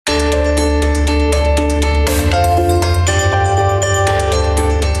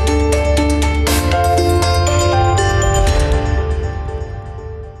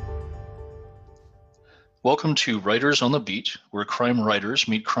Welcome to Writers on the Beat, where crime writers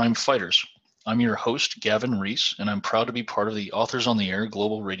meet crime fighters. I'm your host, Gavin Reese, and I'm proud to be part of the Authors on the Air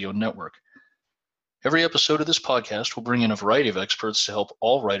Global Radio Network. Every episode of this podcast will bring in a variety of experts to help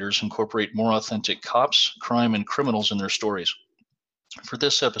all writers incorporate more authentic cops, crime, and criminals in their stories. For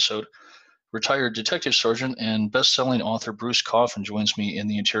this episode, retired Detective Sergeant and best-selling author Bruce Coffin joins me in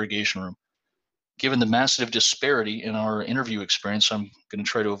the interrogation room. Given the massive disparity in our interview experience, I'm going to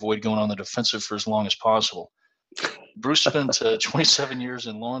try to avoid going on the defensive for as long as possible. Bruce spent 27 years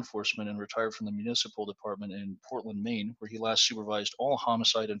in law enforcement and retired from the municipal department in Portland, Maine, where he last supervised all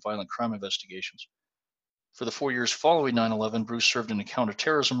homicide and violent crime investigations. For the 4 years following 9/11, Bruce served in a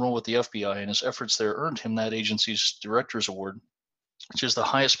counterterrorism role with the FBI, and his efforts there earned him that agency's Director's Award, which is the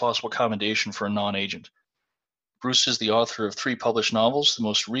highest possible commendation for a non-agent. Bruce is the author of 3 published novels, the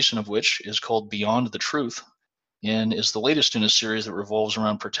most recent of which is called Beyond the Truth, and is the latest in a series that revolves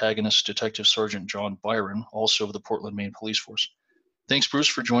around protagonist Detective Sergeant John Byron, also of the Portland, Maine Police Force. Thanks, Bruce,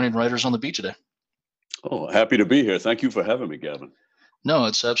 for joining Writers on the Beat today. Oh, happy to be here. Thank you for having me, Gavin. No,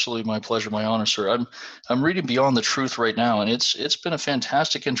 it's absolutely my pleasure, my honor, sir. I'm reading Beyond the Truth right now, and it's been a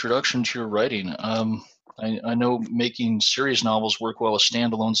fantastic introduction to your writing. I know making series novels work well as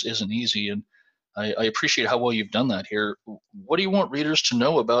standalones isn't easy, and I appreciate how well you've done that here. What do you want readers to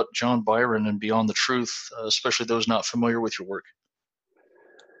know about John Byron and Beyond the Truth, especially those not familiar with your work?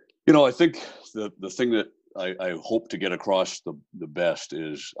 You know, I think the thing that I hope to get across the best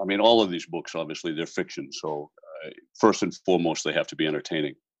is, I mean, all of these books, obviously, they're fiction. So first and foremost, they have to be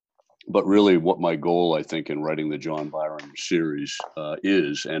entertaining. But really what my goal, I think, in writing the John Byron series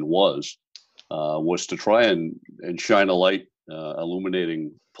is and was to try and shine a light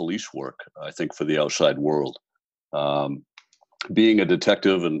illuminating police work, I think, for the outside world. Being a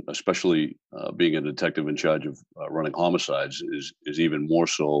detective, and especially being a detective in charge of running homicides, is even more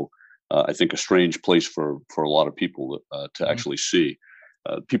so, I think, a strange place for a lot of people to actually see.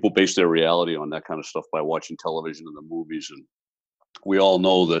 People base their reality on that kind of stuff by watching television and the movies, and we all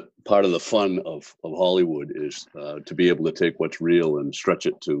know that part of the fun of Hollywood is to be able to take what's real and stretch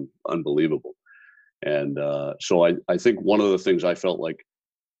it to unbelievable. And so I think one of the things I felt like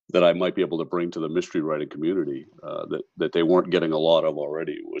that I might be able to bring to the mystery writing community that they weren't getting a lot of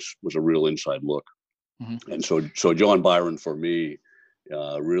already was a real inside look. Mm-hmm. And so John Byron, for me,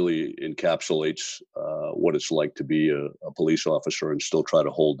 really encapsulates what it's like to be a police officer and still try to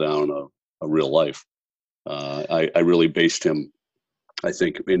hold down a real life. I really based him, I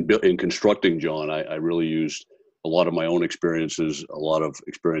think, in constructing John, I really used a lot of my own experiences, a lot of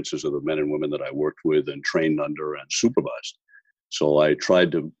experiences of the men and women that I worked with and trained under and supervised. So I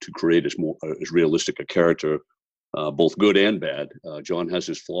tried to create as realistic a character, both good and bad. John has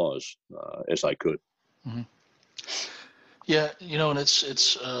his flaws, as I could. Mm-hmm. Yeah, and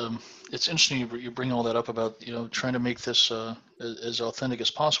it's interesting you bring all that up about trying to make this as authentic as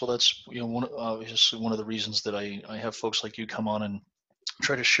possible. That's obviously one of the reasons that I have folks like you come on and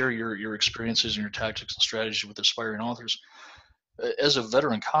try to share your experiences and your tactics and strategies with aspiring authors. As a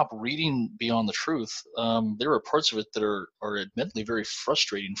veteran cop reading Beyond the Truth, there are parts of it that are admittedly very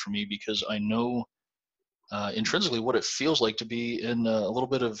frustrating for me, because I know intrinsically what it feels like to be in a little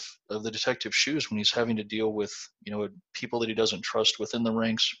bit of the detective's shoes when he's having to deal with people that he doesn't trust within the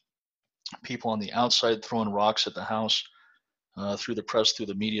ranks, people on the outside throwing rocks at the house, through the press, through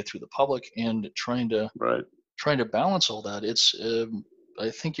the media, through the public, and trying to balance all that. It's I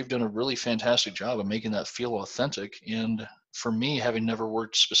think you've done a really fantastic job of making that feel authentic. And for me, having never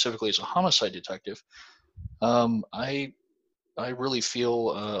worked specifically as a homicide detective, I really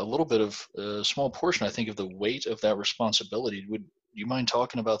feel a little bit of a small portion, I think, of the weight of that responsibility. Would you mind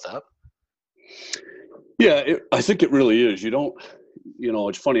talking about that? Yeah, I think it really is.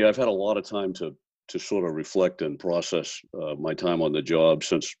 It's funny. I've had a lot of time to sort of reflect and process my time on the job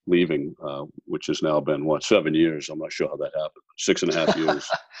since leaving, which has now been, 7 years? I'm not sure how that happened. 6.5 years.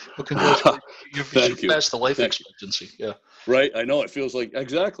 Well, congratulations. You've passed the life expectancy. Yeah. Right. I know. It feels like,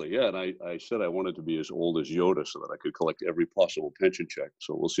 exactly. Yeah. And I said I wanted to be as old as Yoda so that I could collect every possible pension check.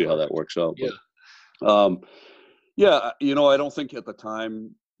 So we'll see how that works out. Yeah. But, I don't think at the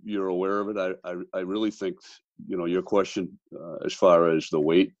time you're aware of it. I really think, your question as far as the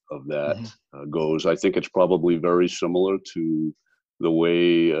weight of that goes, I think it's probably very similar to the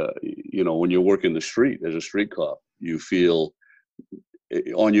way, when you work in the street as a street cop, you feel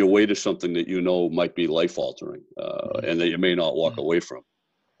on your way to something that might be life altering and that you may not walk away from.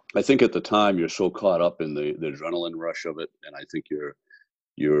 I think at the time you're so caught up in the adrenaline rush of it, and I think you're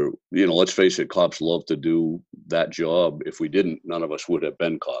let's face it, cops love to do that job. If we didn't, none of us would have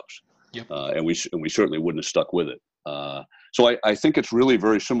been cops. Yep. And we certainly wouldn't have stuck with it. So I think it's really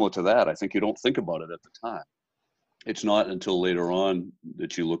very similar to that. I think you don't think about it at the time. It's not until later on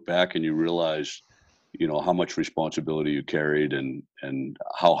that you look back and you realize, how much responsibility you carried and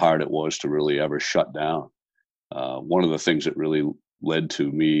how hard it was to really ever shut down. One of the things that really led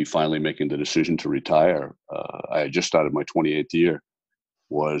to me finally making the decision to retire, I had just started my 28th year,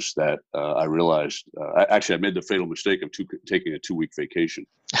 was that I realized, I made the fatal mistake of taking a 2-week vacation.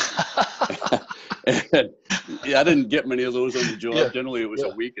 And, I didn't get many of those on the job. Yeah. Generally, it was a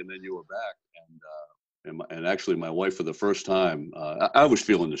week and then you were back. And actually, my wife, for the first time, I was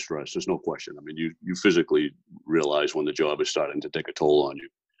feeling the stress. There's no question. I mean, you physically realize when the job is starting to take a toll on you.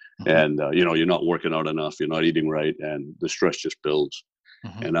 Mm-hmm. And, you're not working out enough, you're not eating right, and the stress just builds.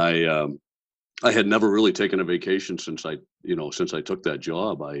 Mm-hmm. And I had never really taken a vacation since I took that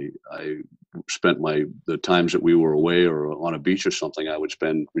job. I spent the times that we were away or on a beach or something, I would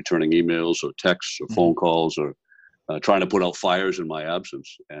spend returning emails or texts or phone calls or trying to put out fires in my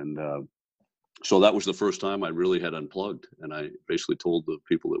absence. And so that was the first time I really had unplugged. And I basically told the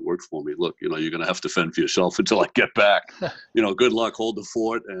people that worked for me, look, you're going to have to fend for yourself until I get back. Good luck, hold the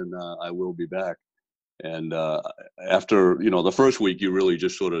fort, and I will be back. And after, the first week, you really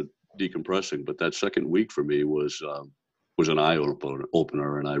just sort of decompressing. But that second week for me was an eye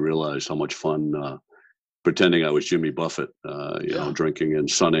opener. And I realized how much fun pretending I was Jimmy Buffett, drinking and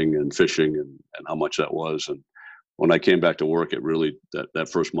sunning and fishing and how much that was. And when I came back to work, it really, that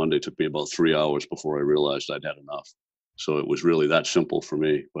first Monday took me about 3 hours before I realized I'd had enough. So it was really that simple for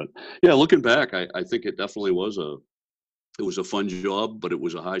me. But yeah, looking back, I think it definitely was a fun job, but it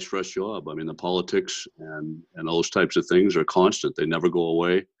was a high stress job. I mean, the politics and those types of things are constant. They never go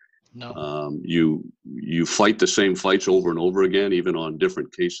away. No. You fight the same fights over and over again, even on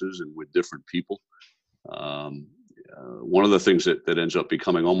different cases and with different people. One of the things that ends up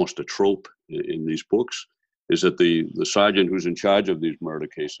becoming almost a trope in these books is that the sergeant who's in charge of these murder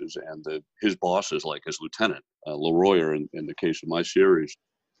cases and his bosses, like his lieutenant, LeRoyer in the case of my series,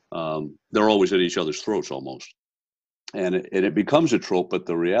 they're always at each other's throats almost. And it becomes a trope, but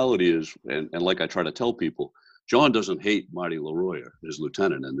the reality is, and like I try to tell people, John doesn't hate Marty LeRoyer, his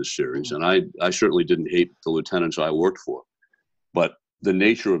lieutenant in this series. And I certainly didn't hate the lieutenants I worked for. But the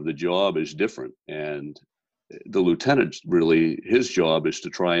nature of the job is different. And the lieutenant, really, his job is to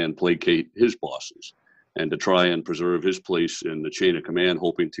try and placate his bosses and to try and preserve his place in the chain of command,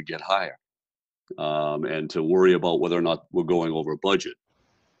 hoping to get higher, and to worry about whether or not we're going over budget.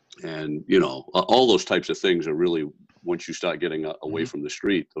 And, all those types of things are really, once you start getting away from the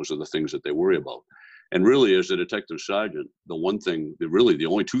street, those are the things that they worry about. And really, as a detective sergeant, the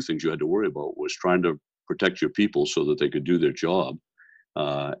only two things you had to worry about was trying to protect your people so that they could do their job,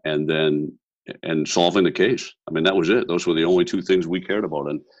 and solving the case. I mean, that was it. Those were the only two things we cared about.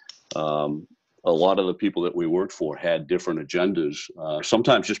 And a lot of the people that we worked for had different agendas.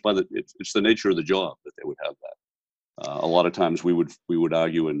 Sometimes just it's the nature of the job that they would have that. A lot of times we would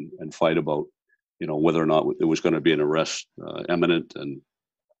argue and fight about, whether or not there was going to be an arrest imminent. And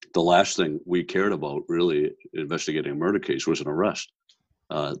the last thing we cared about, really, investigating a murder case, was an arrest.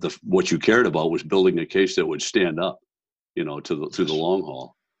 What you cared about was building a case that would stand up, through the long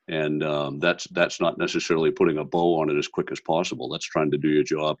haul. And that's not necessarily putting a bow on it as quick as possible. That's trying to do your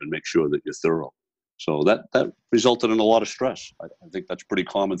job and make sure that you're thorough. So that resulted in a lot of stress. I think that's pretty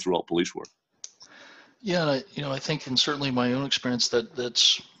common throughout police work. Yeah, I think, and certainly my own experience,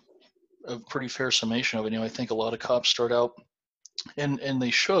 that's a pretty fair summation of it. I think a lot of cops start out, and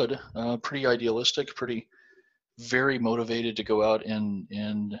they should, pretty idealistic, very motivated to go out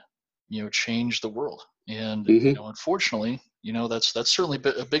and change the world. And unfortunately, that's certainly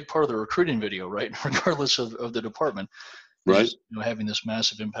a big part of the recruiting video, right? Regardless of the department, right? Just, having this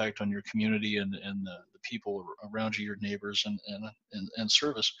massive impact on your community and the people around you, your neighbors, and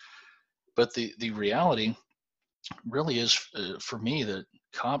service. But the reality really is, for me, that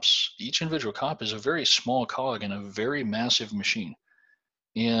each individual cop is a very small cog in a very massive machine.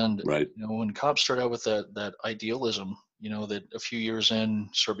 And right. When cops start out with that idealism, that a few years in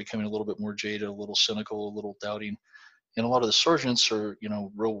start becoming a little bit more jaded, a little cynical, a little doubting. And a lot of the sergeants are,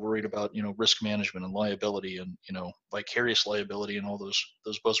 real worried about, risk management and liability and, vicarious liability and all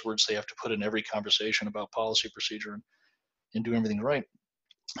those buzzwords they have to put in every conversation about policy, procedure, and do everything right.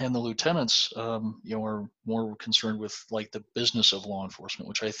 And the lieutenants, are more concerned with like the business of law enforcement,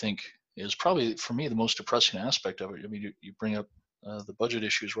 which I think is probably, for me, the most depressing aspect of it. I mean, you bring up the budget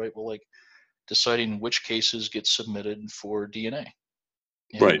issues, right? Well, like deciding which cases get submitted for DNA,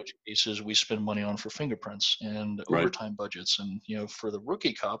 and right. which cases we spend money on for fingerprints and right. overtime budgets. And, for the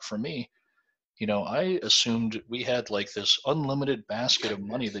rookie cop, for me, I assumed we had like this unlimited basket of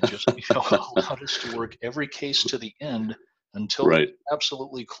money that just, allowed us to work every case to the end until it Right, was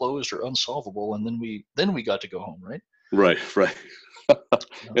absolutely closed or unsolvable, and then we got to go home, right? right.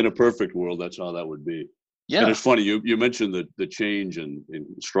 Yeah. In a perfect world, that's how that would be. And Yeah. it's funny, you mentioned the change in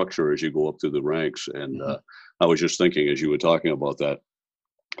structure as you go up through the ranks. And Hmm. I was just thinking as you were talking about that,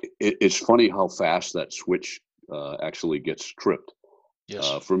 it's funny how fast that switch actually gets tripped. Yes.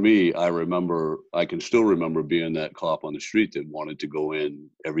 For me, I can still remember being that cop on the street that wanted to go in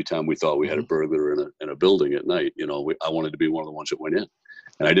every time we thought we had a Hmm. burglar in a building at night. I wanted to be one of the ones that went in,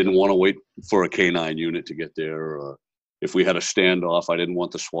 and I didn't Yep. want to wait for a K-9 unit to get there. Or if we had a standoff, I didn't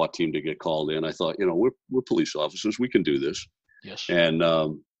want the SWAT team to get called in. I thought, we're police officers, we can do this, Yes. and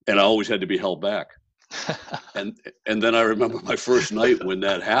I always had to be held back. And and then I remember my first night when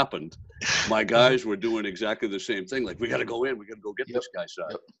that happened. My Mhm. guys were doing exactly the same thing. Like, we got to go in, we got to go get Yep. this guy side.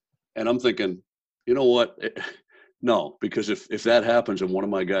 Yep. And I'm thinking, you know what? No, because if that happens and one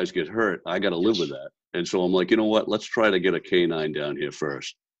of my guys get hurt, I got to live with Yes. that. And so I'm like, you know what? Let's try to get a K-9 down here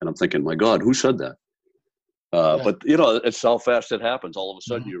first. And I'm thinking, my God, who said that? Yeah. But it's how fast it happens. All of a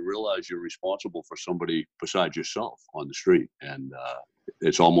sudden, Hmm. you realize you're responsible for somebody besides yourself on the street, and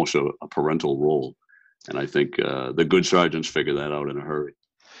it's almost a parental role. And I think the good sergeants figure that out in a hurry.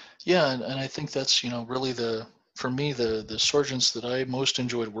 Yeah, and I think that's, really for me, the sergeants that I most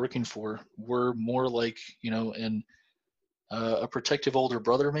enjoyed working for were more like, and a protective older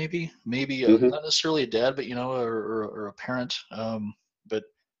brother, maybe Hmm. not necessarily a dad, but or a parent, but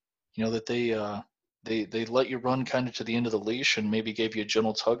that they let you run kind of to the end of the leash and maybe gave you a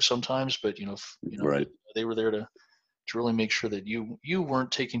gentle tug sometimes, but Right. they were there to really make sure that you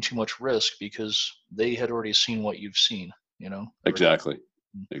weren't taking too much risk because they had already seen what you've seen, already. Exactly.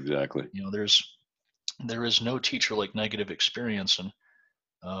 Exactly. There is no teacher like negative experience, and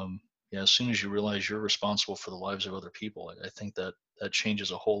yeah, as soon as you realize you're responsible for the lives of other people, I think that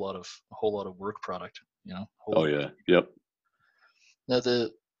changes a whole lot of work product. A whole Oh lot. yeah. Yep. Now,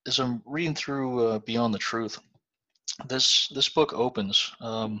 as I'm reading through Beyond the Truth, this book opens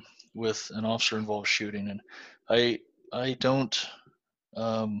with an officer involved shooting, and I I don't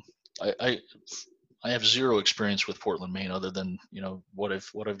um, I, I I have zero experience with Portland, Maine, other than what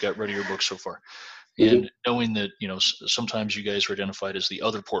I've got read of your book so far, Hmm. and knowing that sometimes you guys are identified as the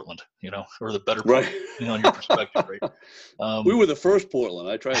other Portland, or the better Portland, Right. depending on your perspective, right? We Um, were the first Portland.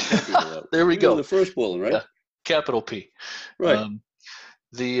 I try and tell people that there we we were go. the first Portland, right? Yeah, capital P. Right. Um,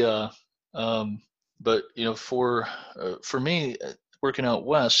 the but for me, working out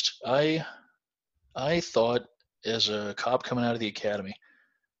west, I thought as a cop coming out of the academy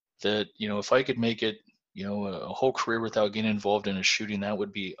that if I could make it a whole career without getting involved in a shooting, that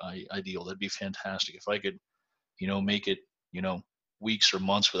would be ideal. That'd be fantastic. If I could make it you know weeks or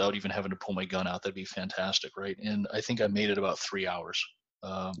months without even having to pull my gun out, that'd be fantastic, right? And I think I made it about 3 hours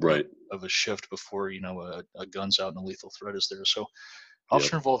Right. of a shift before a gun's out and a lethal threat is there. So Yep.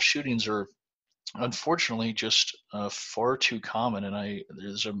 officer involved shootings are unfortunately just far too common, and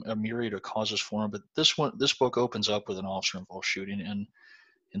there's a myriad of causes for them. But this book opens up with an officer involved shooting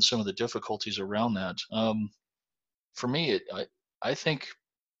and some of the difficulties around that. For me, I think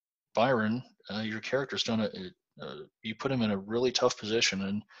Byron, your character's done you put him in a really tough position,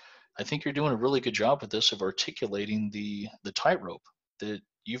 and I think you're doing a really good job with this of articulating the tightrope that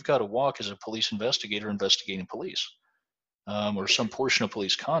you've got to walk as a police investigator investigating police, or some portion of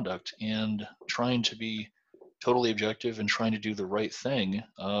police conduct, and trying to be totally objective and trying to do the right thing,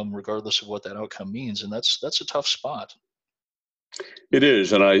 regardless of what that outcome means. And that's a tough spot. It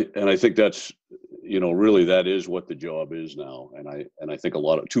is, and I think that's really that is what the job is now. And I think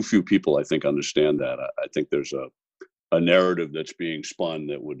too few people I think understand that. I think there's a narrative that's being spun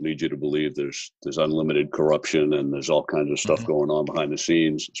that would lead you to believe there's unlimited corruption and there's all kinds of stuff Hmm. going on behind the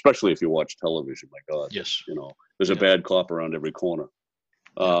scenes, especially if you watch television. My God, Yes. there's a Yep. bad cop around every corner.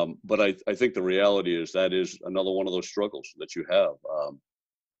 Yep. But I think the reality is that is another one of those struggles that you have.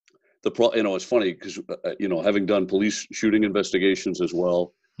 It's funny because having done police shooting investigations as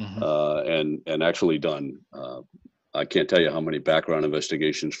well, Hmm. and actually done, I can't tell you how many background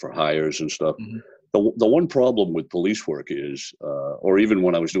investigations for hires and stuff. Hmm. The one problem with police work is, or even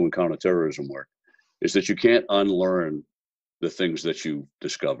when I was doing counterterrorism work, is that you can't unlearn the things that you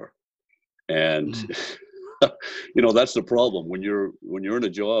discover. And Hmm. that's the problem when you're in a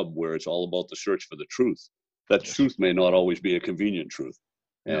job where it's all about the search for the truth. That Yes. truth may not always be a convenient truth,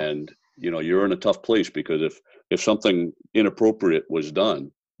 No. and you're in a tough place because if something inappropriate was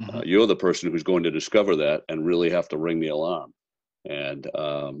done, Hmm. you're the person who's going to discover that and really have to ring the alarm. And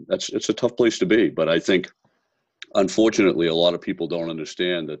it's a tough place to be. But I think Unfortunately, a lot of people don't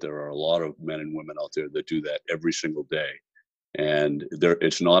understand that there are a lot of men and women out there that do that every single day. And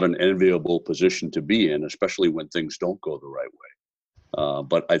it's not an enviable position to be in, especially when things don't go the right way.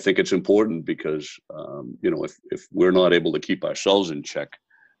 But I think it's important because, if we're not able to keep ourselves in check,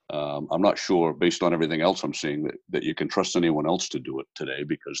 I'm not sure, based on everything else I'm seeing, that you can trust anyone else to do it today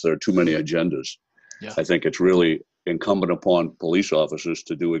because there are too many agendas. Yeah. I think it's really incumbent upon police officers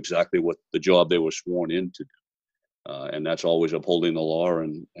to do exactly what the job they were sworn in to do. And that's always upholding the law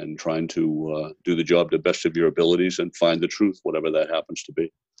and trying to do the job to the best of your abilities and find the truth, whatever that happens to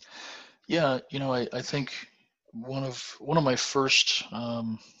be. Yeah, I think one of my first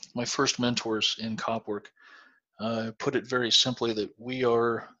mentors in cop work put it very simply that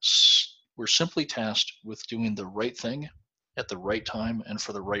we're simply tasked with doing the right thing at the right time and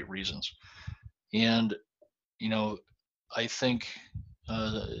for the right reasons. And I think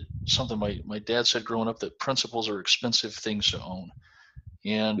something my dad said growing up, that principles are expensive things to own.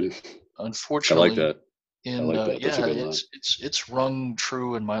 And I like unfortunately, that. I like that. That's a good line. it's rung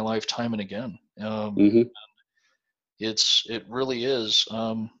true in my life time and again. Mm-hmm. It really is.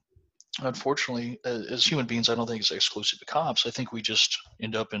 Unfortunately, as human beings, I don't think it's exclusive to cops. I think we just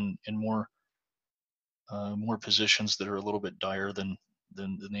end up in more positions that are a little bit dire than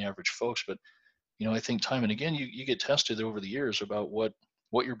the average folks. But I think time and again you get tested over the years about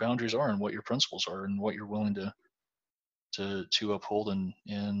what your boundaries are and what your principles are and what you're willing to uphold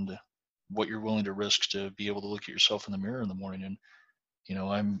and what you're willing to risk to be able to look at yourself in the mirror in the morning.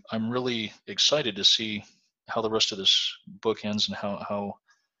 And I'm really excited to see how the rest of this book ends and how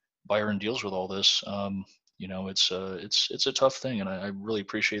Byron deals with all this. It's a tough thing, and I really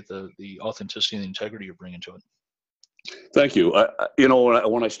appreciate the authenticity and the integrity you're bringing to it. Thank you.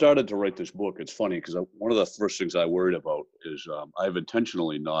 When I started to write this book, it's funny because one of the first things I worried about is I've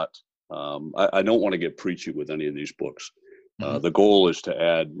intentionally not. I don't want to get preachy with any of these books. Mm-hmm. The goal is to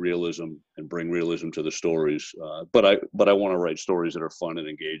add realism and bring realism to the stories. But I want to write stories that are fun and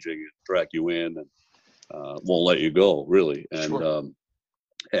engaging and drag you in and won't let you go, really, Sure.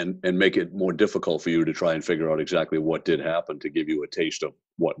 and make it more difficult for you to try and figure out exactly what did happen to give you a taste of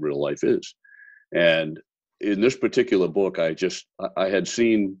what real life is. And in this particular book, I had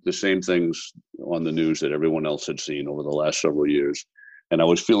seen the same things on the news that everyone else had seen over the last several years. And I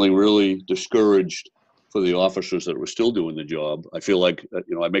was feeling really discouraged for the officers that were still doing the job. I feel like,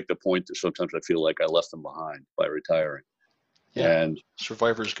 I make the point that sometimes I feel like I left them behind by retiring. Yeah. And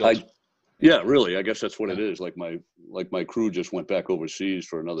Survivor's guilt. yeah, really, I guess that's what it is. Like my crew just went back overseas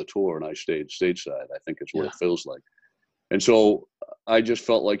for another tour and I stayed stateside. I think it's what it feels like. And so I just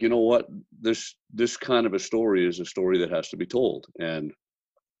felt like, you know what, this kind of a story is a story that has to be told. And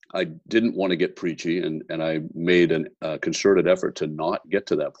I didn't want to get preachy, and I made a concerted effort to not get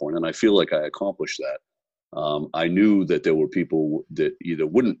to that point. And I feel like I accomplished that. I knew that there were people that either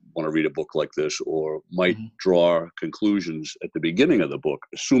wouldn't want to read a book like this or might Mm-hmm. draw conclusions at the beginning of the book,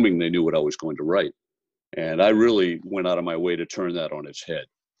 assuming they knew what I was going to write. And I really went out of my way to turn that on its head.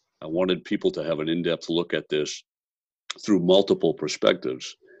 I wanted people to have an in-depth look at this through multiple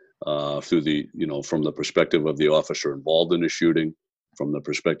perspectives, from the perspective of the officer involved in the shooting, from the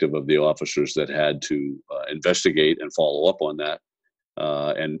perspective of the officers that had to investigate and follow up on that,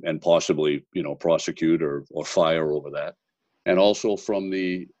 and possibly prosecute or fire over that, and also from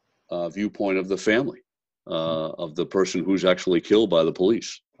the viewpoint of the family of the person who's actually killed by the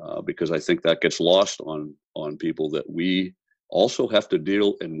police, because I think that gets lost on people, that we also have to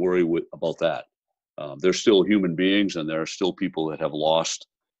deal and worry about that. They're still human beings, and there are still people that have lost,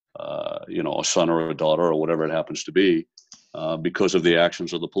 a son or a daughter or whatever it happens to be, because of the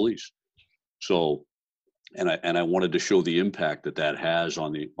actions of the police. So, and I wanted to show the impact that has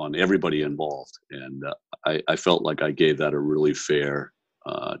on everybody involved, and I felt like I gave that a really fair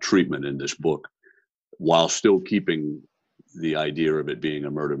treatment in this book, while still keeping the idea of it being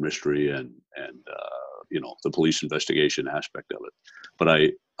a murder mystery and the police investigation aspect of it. But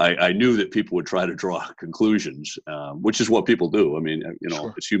I knew that people would try to draw conclusions, which is what people do. I mean,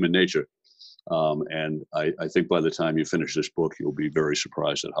 Sure. it's human nature. And I think by the time you finish this book, you'll be very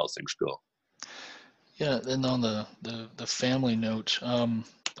surprised at how things go. Yeah, and on the family note,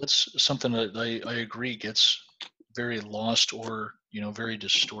 that's something that I agree gets very lost or very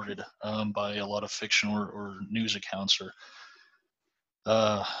distorted by a lot of fiction or news accounts or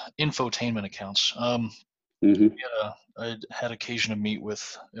infotainment accounts. Mm-hmm. Yeah, I had occasion to meet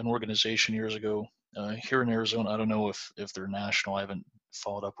with an organization years ago here in Arizona. I don't know if they're national. I haven't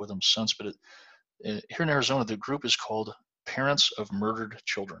followed up with them since, but here in Arizona, the group is called Parents of Murdered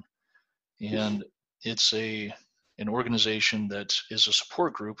Children, and it's an organization that is a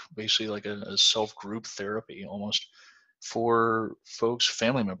support group, basically like a self-group therapy almost, for folks,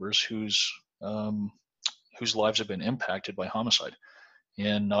 family members whose lives have been impacted by homicide,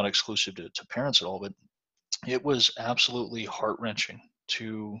 and not exclusive to parents at all. But it was absolutely heart-wrenching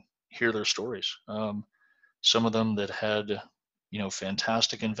to hear their stories. Some of them that had,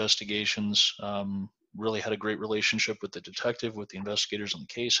 fantastic investigations, really had a great relationship with the detective, with the investigators on the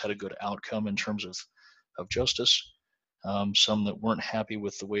case, had a good outcome in terms of justice. Some that weren't happy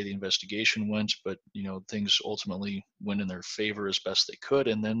with the way the investigation went, but things ultimately went in their favor as best they could.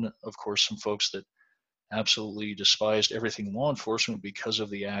 And then, of course, some folks that absolutely despised everything law enforcement because of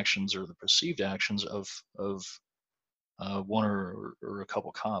the actions or the perceived actions of one or a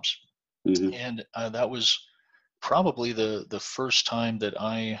couple cops. Hmm. And that was probably the first time that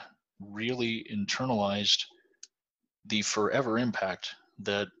I really internalized the forever impact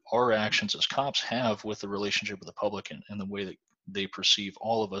that our actions as cops have with the relationship with the public, and the way that they perceive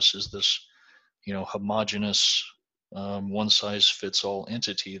all of us as this, homogenous, one size fits all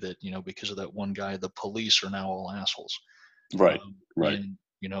entity that, because of that one guy, the police are now all assholes. Right. Right. And,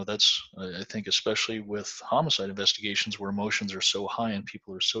 that's, I think, especially with homicide investigations where emotions are so high and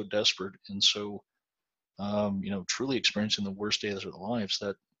people are so desperate and so, truly experiencing the worst days of their lives,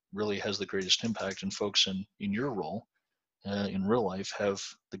 that really has the greatest impact. And folks in your role, in real life, have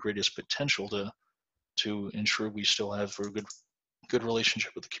the greatest potential to ensure we still have a good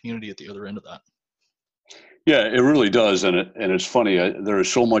relationship with the community at the other end of that. Yeah, it really does, and it's funny. There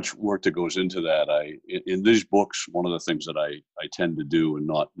is so much work that goes into that. In these books, one of the things that I tend to do, and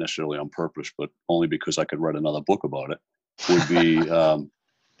not necessarily on purpose, but only because I could write another book about it, would be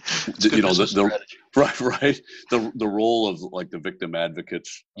It's good business strategy. right the role of like the victim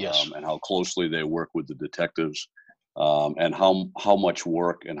advocates, Yes. and how closely they work with the detectives, and how much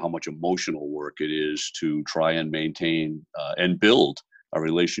work and how much emotional work it is to try and maintain and build a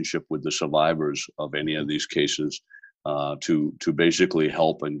relationship with the survivors of any of these cases, to basically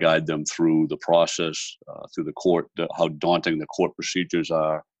help and guide them through the process, through the court, how daunting the court procedures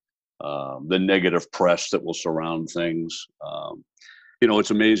are, the negative press that will surround things.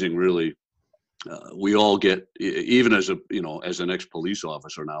 It's amazing, really. We all get, even as as an ex-police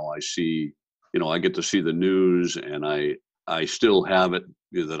officer now, I see, I get to see the news, and I still have it,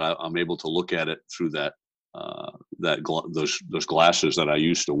 that I'm able to look at it through those glasses that I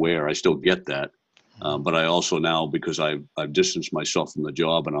used to wear. I still get that, but I also now, because I've distanced myself from the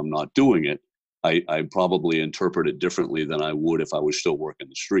job and I'm not doing it, I probably interpret it differently than I would if I was still working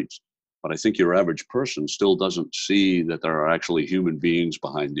the streets. But I think your average person still doesn't see that there are actually human beings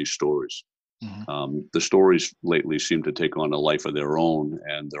behind these stories. The stories lately seem to take on a life of their own,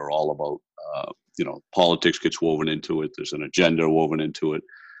 and they're all about, politics gets woven into it. There's an agenda woven into it.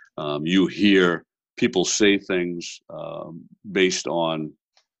 You hear people say things based on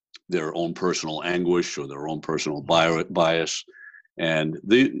their own personal anguish or their own personal bias. And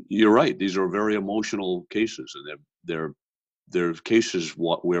you're right; these are very emotional cases, and they're cases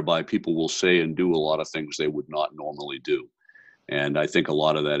whereby people will say and do a lot of things they would not normally do. And I think a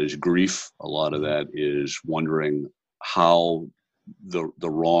lot of that is grief. A lot of that is wondering how the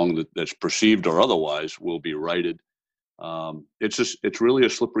wrong that's perceived or otherwise will be righted. It's really a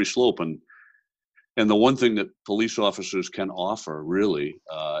slippery slope. And the one thing that police officers can offer, really,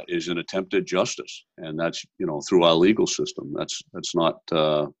 is an attempt at justice, and that's through our legal system. That's not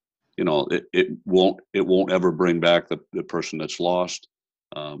it won't ever bring back the person that's lost,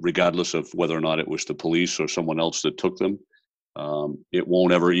 regardless of whether or not it was the police or someone else that took them. It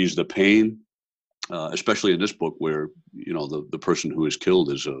won't ever ease the pain, especially in this book where the person who is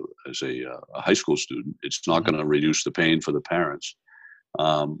killed is a high school student. It's not going to reduce the pain for the parents.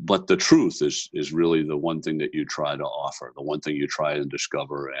 But the truth is really the one thing that you try to offer, the one thing you try and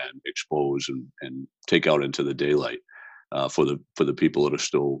discover and expose and take out into the daylight, for the people that are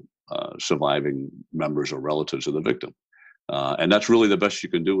still surviving members or relatives of the victim. And that's really the best you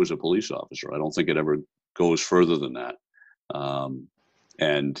can do as a police officer. I don't think it ever goes further than that.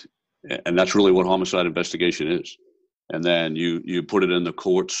 And that's really what homicide investigation is. And then you put it in the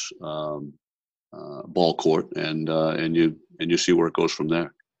courts, ball court, and you see where it goes from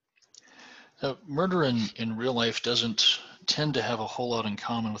there. Murder in real life doesn't tend to have a whole lot in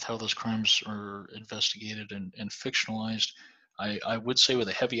common with how those crimes are investigated and fictionalized. I would say, with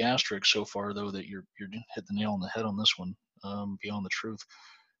a heavy asterisk so far, though, that you're hit the nail on the head on this one, beyond the truth.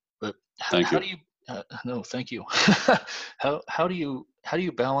 But Thank you. do you? No, thank you. how do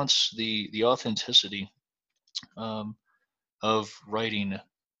you balance the authenticity of writing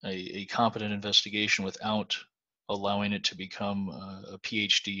a competent investigation without allowing it to become a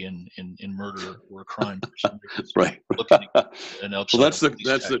PhD in murder or crime. For somebody who's Right. looking at an Well, upside that's on these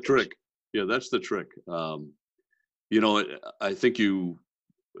the tactics. trick. Yeah, that's the trick. I think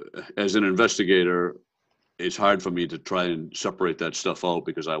as an investigator, it's hard for me to try and separate that stuff out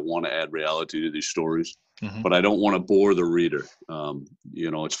because I want to add reality to these stories, Mhm. but I don't want to bore the reader.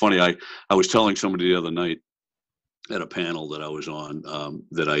 It's funny. I was telling somebody the other night at a panel that I was on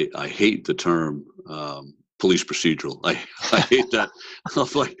that I hate the term police procedural. I hate that. I'm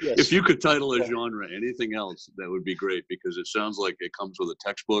like, Yes. if you could title a genre anything else, that would be great because it sounds like it comes with a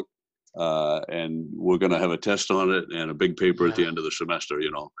textbook and we're going to have a test on it and a big paper at the end of the semester,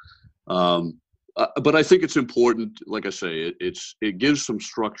 but I think it's important. Like I say, it gives some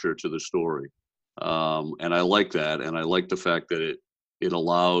structure to the story, and I like that, and I like the fact that it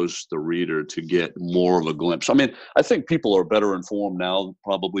allows the reader to get more of a glimpse. I mean, I think people are better informed now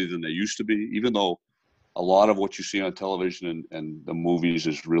probably than they used to be, even though a lot of what you see on television and the movies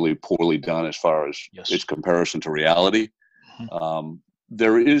is really poorly done as far as its comparison to reality. Mhm.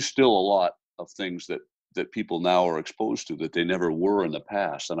 There is still a lot of things that people now are exposed to that they never were in the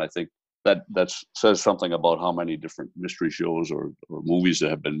past, and I think that says something about how many different mystery shows or movies that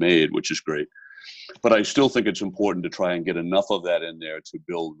have been made, which is great. But I still think it's important to try and get enough of that in there to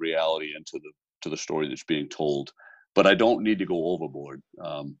build reality into the story that's being told. But I don't need to go overboard.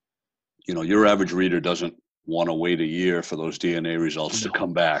 Your average reader doesn't want to wait a year for those DNA results to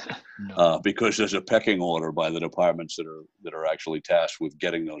come back because there's a pecking order by the departments that are actually tasked with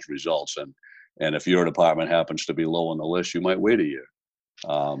getting those results. And if your department happens to be low on the list, you might wait a year.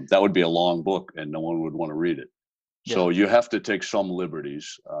 That would be a long book and no one would want to read it. So you have to take some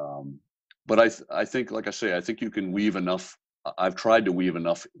liberties. But I think, like I say, I think you can weave enough. I've tried to weave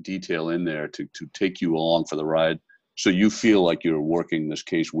enough detail in there to take you along for the ride. So you feel like you're working this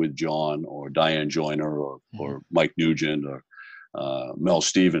case with John or Diane Joyner or Mike Nugent or Mel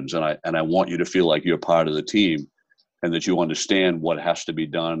Stevens. And I want you to feel like you're part of the team and that you understand what has to be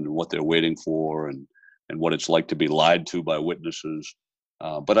done and what they're waiting for and what it's like to be lied to by witnesses.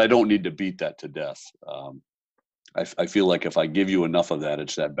 But I don't need to beat that to death. I feel like if I give you enough of that,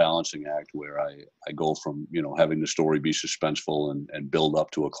 it's that balancing act where I go from, having the story be suspenseful and build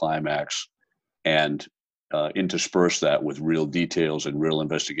up to a climax and intersperse that with real details and real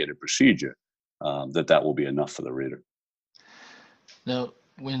investigative procedure, that will be enough for the reader. Now,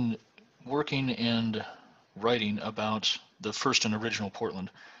 when working and writing about the first and original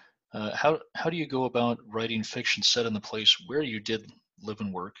Portland, how do you go about writing fiction set in the place where you did live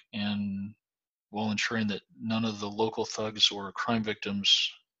and work, and while ensuring that none of the local thugs or crime victims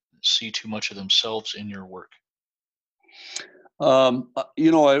see too much of themselves in your work?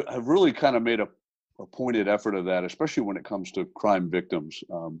 I've really kind of made a pointed effort of that, especially when it comes to crime victims.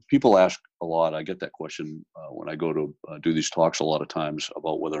 People ask a lot. I get that question when I go to do these talks a lot of times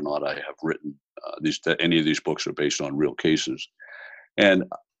about whether or not I have written that any of these books are based on real cases. And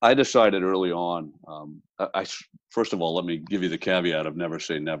I decided early on. First of all, let me give you the caveat of never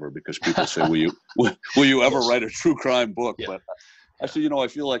say never, because people say, "Will you ever write a true crime book?" Yeah. But I said, I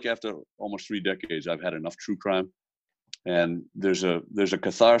feel like after almost 3 decades, I've had enough true crime, and there's a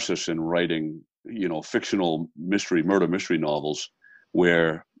catharsis in writing, fictional murder mystery novels,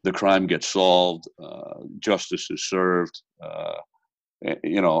 where the crime gets solved, justice is served,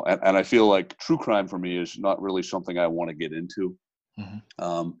 and I feel like true crime for me is not really something I want to get into.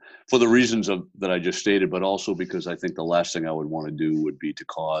 For the reasons that I just stated, but also because I think the last thing I would want to do would be to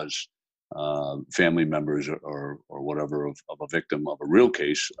cause family members or whatever of a victim of a real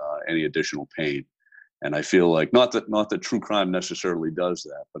case any additional pain. And I feel like not that true crime necessarily does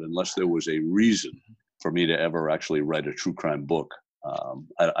that, but unless there was a reason for me to ever actually write a true crime book,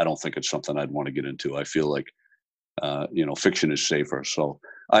 I don't think it's something I'd want to get into. I feel like fiction is safer. So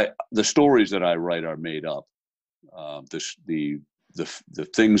the stories that I write are made up. The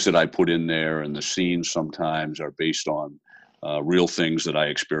things that I put in there and the scenes sometimes are based on real things that I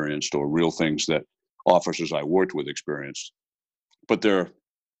experienced or real things that officers I worked with experienced. But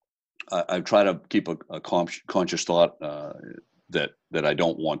I try to keep a conscious thought that I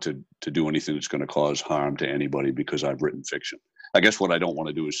don't want to do anything that's going to cause harm to anybody because I've written fiction. I guess what I don't want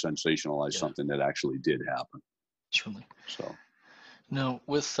to do is sensationalize something that actually did happen. Certainly. So now,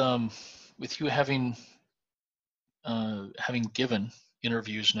 with you having given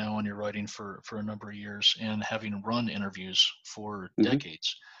interviews now on your writing for a number of years and having run interviews for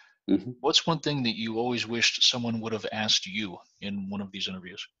decades, what's one thing that you always wished someone would have asked you in one of these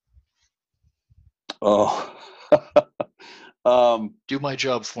interviews? Oh, do my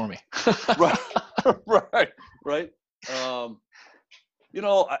job for me. right.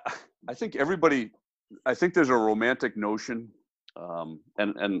 I think everybody I think there's a romantic notion,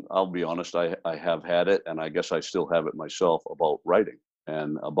 and I'll be honest, I have had it, and I guess I still have it myself about writing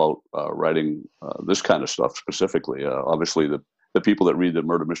and about writing this kind of stuff specifically. Obviously, the people that read the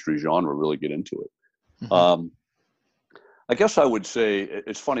murder mystery genre really get into it. Mm-hmm. I guess I would say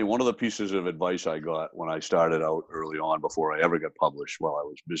it's funny. One of the pieces of advice I got when I started out early on, before I ever got published, while I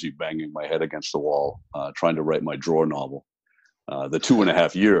was busy banging my head against the wall, trying to write my drawer novel, the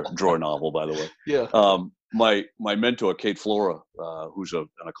 2.5-year drawer novel, by the way. Yeah. My mentor, Kate Flora, who's an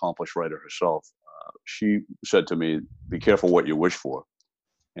accomplished writer herself, she said to me, "Be careful what you wish for."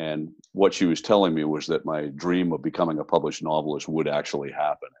 And what she was telling me was that my dream of becoming a published novelist would actually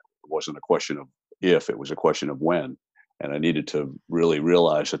happen. It wasn't a question of if, it was a question of when. And I needed to really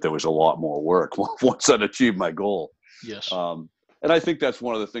realize that there was a lot more work once I'd achieved my goal. Yes. And I think that's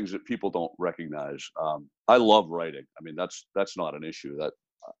one of the things that people don't recognize. I love writing. I mean, that's not an issue. That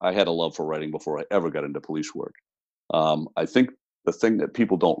I had a love for writing before I ever got into police work. I think the thing that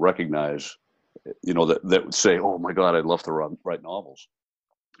people don't recognize, that would say, "Oh my God, I'd love to write novels,"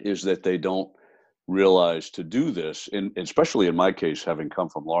 is that they don't realize to do this, and especially in my case, having come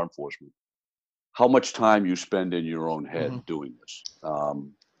from law enforcement, how much time you spend in your own head doing this.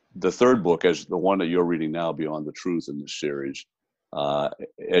 The third book, as the one that you're reading now, Beyond the Truth, in this series,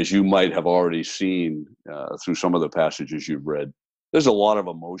 as you might have already seen through some of the passages you've read, there's a lot of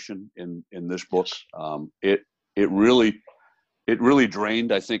emotion in this book. Yes. It really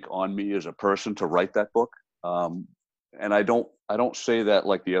drained, I think, on me as a person to write that book. And I don't say that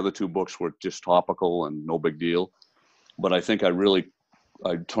like the other two books were just topical and no big deal, but I think I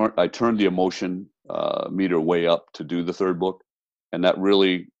turned the emotion meter way up to do the third book, and that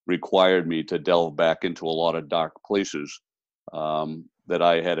really required me to delve back into a lot of dark places that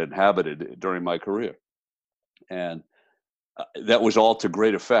I had inhabited during my career, and that was all to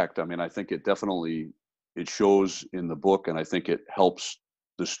great effect. I mean, I think it shows in the book, and I think it helps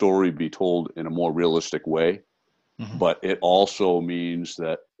the story be told in a more realistic way. Mm-hmm. But it also means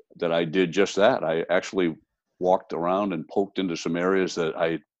that I did just that. I actually walked around and poked into some areas that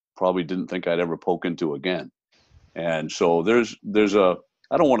I probably didn't think I'd ever poke into again. And so there's a,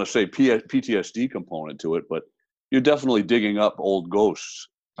 I don't want to say PTSD component to it, but you're definitely digging up old ghosts,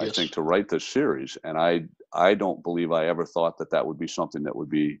 yes, I think, to write this series. And I don't believe I ever thought that would be something that would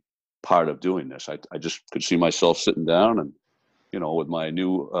be part of doing this. I just could see myself sitting down and, with my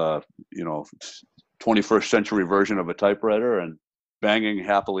new, 21st century version of a typewriter and banging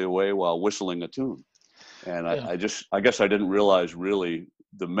happily away while whistling a tune. And yeah. I guess I didn't realize really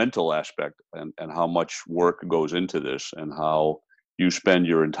the mental aspect and how much work goes into this, and how you spend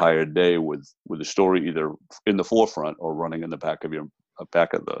your entire day with the story either in the forefront or running in the back of your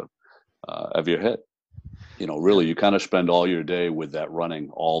head. Really, you kind of spend all your day with that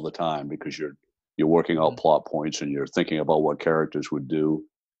running all the time, because you're working out plot points and you're thinking about what characters would do.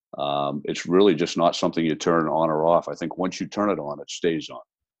 It's really just not something you turn on or off. I think once you turn it on, it stays on.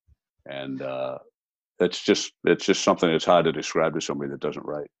 And it's just something that's hard to describe to somebody that doesn't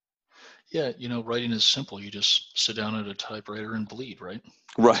write. Yeah, writing is simple. You just sit down at a typewriter and bleed, right?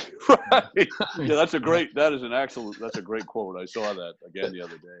 Right. Yeah, that's a great quote. I saw that again the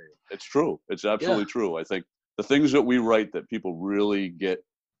other day. It's true. It's absolutely true. I think the things that we write that people really get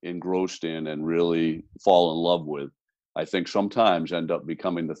engrossed in and really fall in love with, I think sometimes end up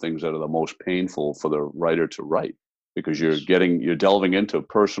becoming the things that are the most painful for the writer to write, because you're delving into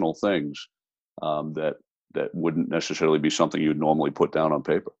personal things that wouldn't necessarily be something you'd normally put down on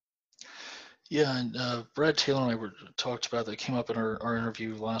paper. Yeah, and Brad Taylor and I talked about that. Came up in our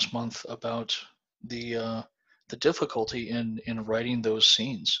interview last month about the difficulty in writing those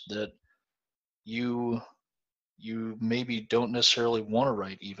scenes that you maybe don't necessarily want to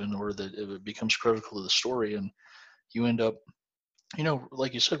write, even, or that it becomes critical to the story, and you end up,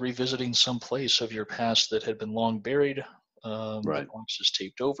 like you said, revisiting some place of your past that had been long buried. Right. The box is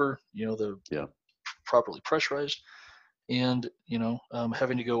taped over, properly pressurized, and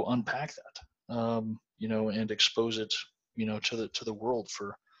having to go unpack that, and expose it, to the world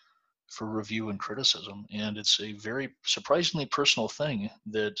for review and criticism. And it's a very surprisingly personal thing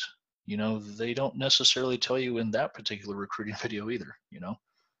that they don't necessarily tell you in that particular recruiting video either.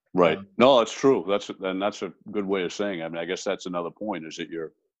 Right. No, that's true. That's a good way of saying it. I mean, I guess that's another point, is that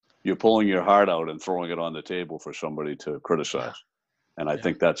you're pulling your heart out and throwing it on the table for somebody to criticize. Yeah. And I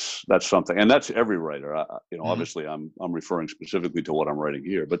think that's something, and that's every writer. Obviously I'm referring specifically to what I'm writing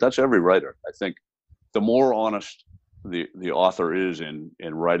here, but that's every writer. I think the more honest the author is in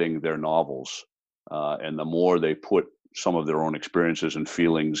writing their novels, and the more they put some of their own experiences and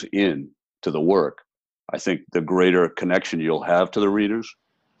feelings in to the work, I think the greater connection you'll have to the readers,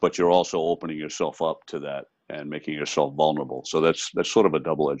 but you're also opening yourself up to that and making yourself vulnerable. So that's sort of a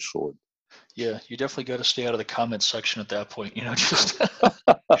double-edged sword. Yeah, you definitely got to stay out of the comments section at that point. Just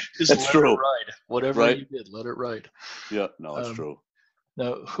just That's let true. it ride. Whatever Right? you did, let it ride. Yeah, no, it's true.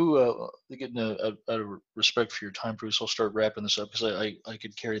 Now, again, out of respect for your time, Bruce, I'll start wrapping this up because I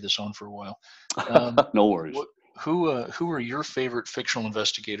could carry this on for a while. No worries. Who are your favorite fictional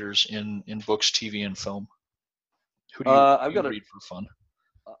investigators in books, TV, and film? Who do you read for fun?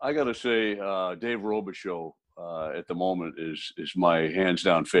 I got to say, Dave Robichaux at the moment is my hands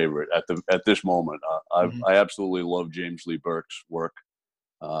down favorite at this moment. I absolutely love James Lee Burke's work.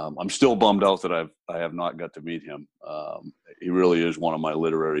 I'm still bummed out that I have not got to meet him. He really is one of my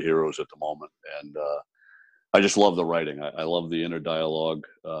literary heroes at the moment, and I just love the writing. I love the inner dialogue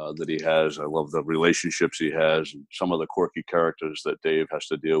that he has. I love the relationships he has, and some of the quirky characters that Dave has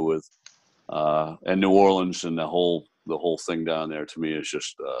to deal with. And New Orleans and the whole thing down there, to me, is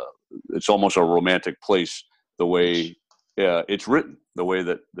just it's almost a romantic place. The way it's written, the way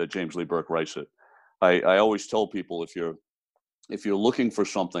that James Lee Burke writes it. I always tell people, if you're looking for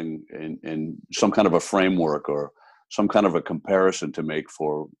something in some kind of a framework or some kind of a comparison to make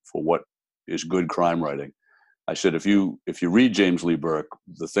for what is good crime writing, I said, if you read James Lee Burke,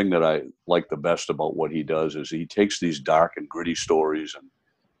 the thing that I like the best about what he does is he takes these dark and gritty stories and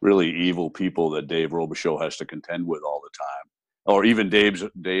really evil people that Dave Robichaux has to contend with all the time, or even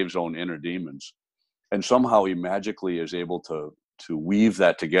Dave's own inner demons, and somehow he magically is able to weave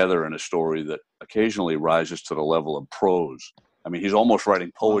that together in a story that occasionally rises to the level of prose. I mean, he's almost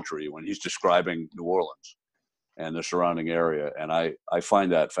writing poetry when he's describing New Orleans and the surrounding area, and I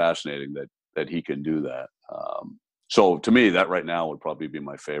find that fascinating that he can do that. So to me, that right now would probably be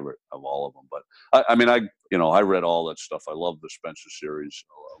my favorite of all of them. But I read all that stuff. I love the Spencer series.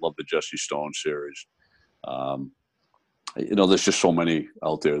 I love the Jesse Stone series. There's just so many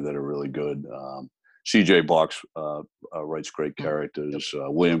out there that are really good. C.J. Box writes great characters.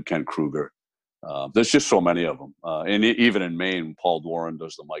 William Kent Kruger. There's just so many of them. And even in Maine, Paul Doran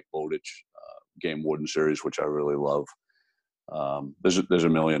does the Mike Bowditch Game Warden series, which I really love. There's a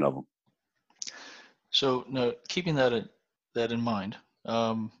million of them. So, now, keeping that in mind,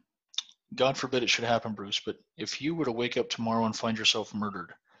 God forbid it should happen, Bruce, but if you were to wake up tomorrow and find yourself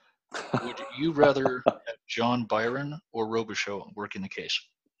murdered, would you rather have John Byron or Robichaux working the case?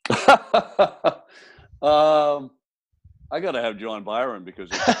 I got to have John Byron because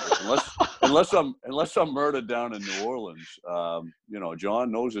unless I'm murdered down in New Orleans,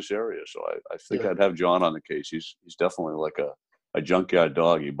 John knows this area, so I think I'd have John on the case. He's definitely like a junkyard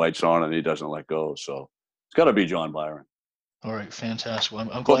dog. He bites on and he doesn't let go. So it's got to be John Byron. All right, fantastic. Well,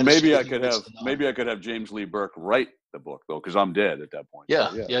 I'm glad. But maybe I could have James Lee Burke write the book though, because I'm dead at that point. Yeah,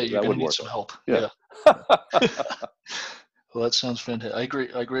 so, you're gonna need some help. Yeah. Well, that sounds fantastic.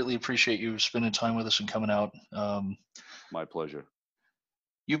 I greatly appreciate you spending time with us and coming out. My pleasure.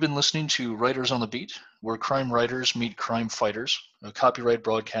 You've been listening to Writers on the Beat, where crime writers meet crime fighters, a copyright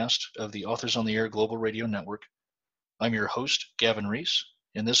broadcast of the Authors on the Air Global Radio Network. I'm your host, Gavin Reese,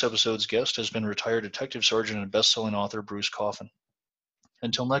 and this episode's guest has been retired detective sergeant and best-selling author Bruce Coffin.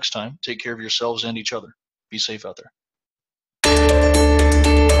 Until next time, take care of yourselves and each other. Be safe out there.